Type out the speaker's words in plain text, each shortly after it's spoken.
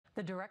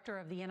The director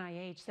of the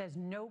NIH says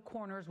no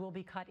corners will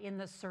be cut in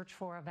the search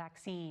for a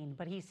vaccine,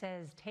 but he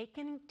says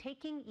taking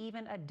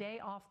even a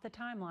day off the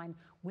timeline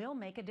will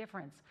make a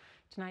difference.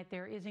 Tonight,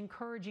 there is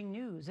encouraging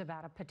news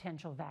about a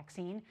potential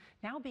vaccine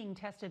now being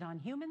tested on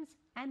humans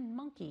and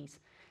monkeys.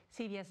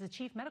 CBS's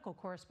chief medical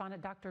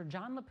correspondent, Dr.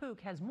 Jon LaPook,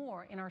 has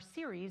more in our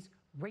series,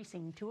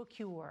 Racing to a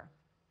Cure.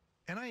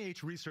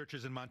 NIH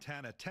researchers in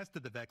Montana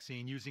tested the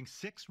vaccine using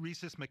 6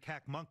 rhesus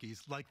macaque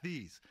monkeys like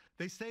these.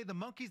 They say the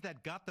monkeys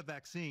that got the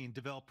vaccine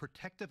developed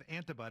protective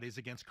antibodies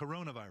against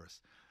coronavirus.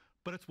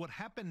 But it's what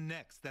happened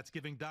next that's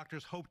giving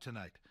doctors hope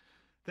tonight.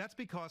 That's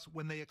because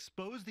when they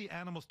exposed the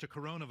animals to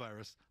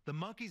coronavirus, the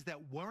monkeys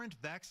that weren't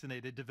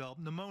vaccinated developed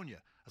pneumonia,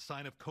 a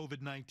sign of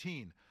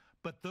COVID-19.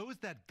 But those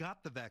that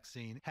got the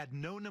vaccine had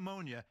no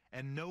pneumonia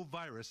and no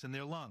virus in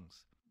their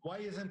lungs. Why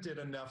isn't it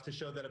enough to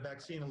show that a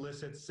vaccine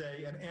elicits,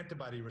 say, an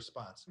antibody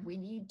response? We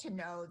need to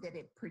know that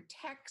it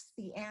protects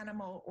the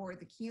animal or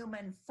the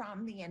human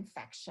from the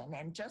infection.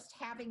 And just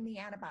having the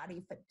antibody,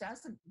 if it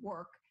doesn't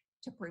work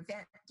to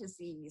prevent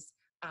disease,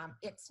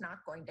 it's not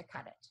going to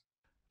cut it.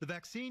 The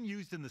vaccine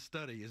used in the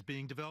study is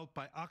being developed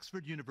by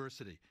Oxford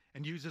University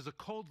and uses a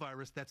cold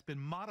virus that's been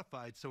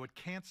modified so it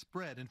can't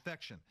spread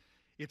infection.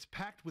 It's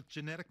packed with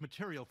genetic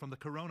material from the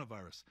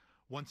coronavirus.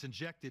 Once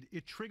injected,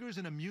 it triggers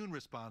an immune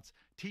response,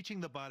 teaching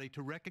the body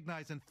to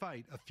recognize and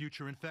fight a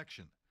future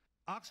infection.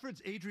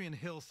 Oxford's Adrian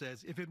Hill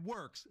says if it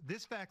works,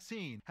 this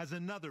vaccine has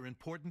another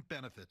important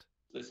benefit.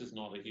 This is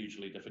not a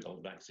hugely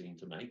difficult vaccine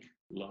to make.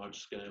 Large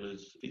scale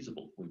is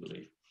feasible, we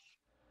believe.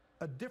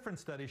 A different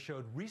study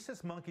showed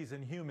rhesus monkeys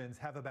and humans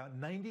have about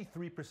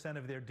 93%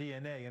 of their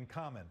DNA in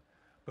common.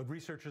 But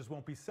researchers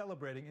won't be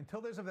celebrating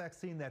until there's a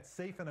vaccine that's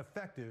safe and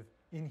effective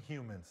in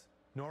humans.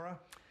 Nora?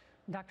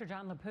 Dr.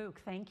 Jon LaPook,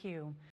 thank you.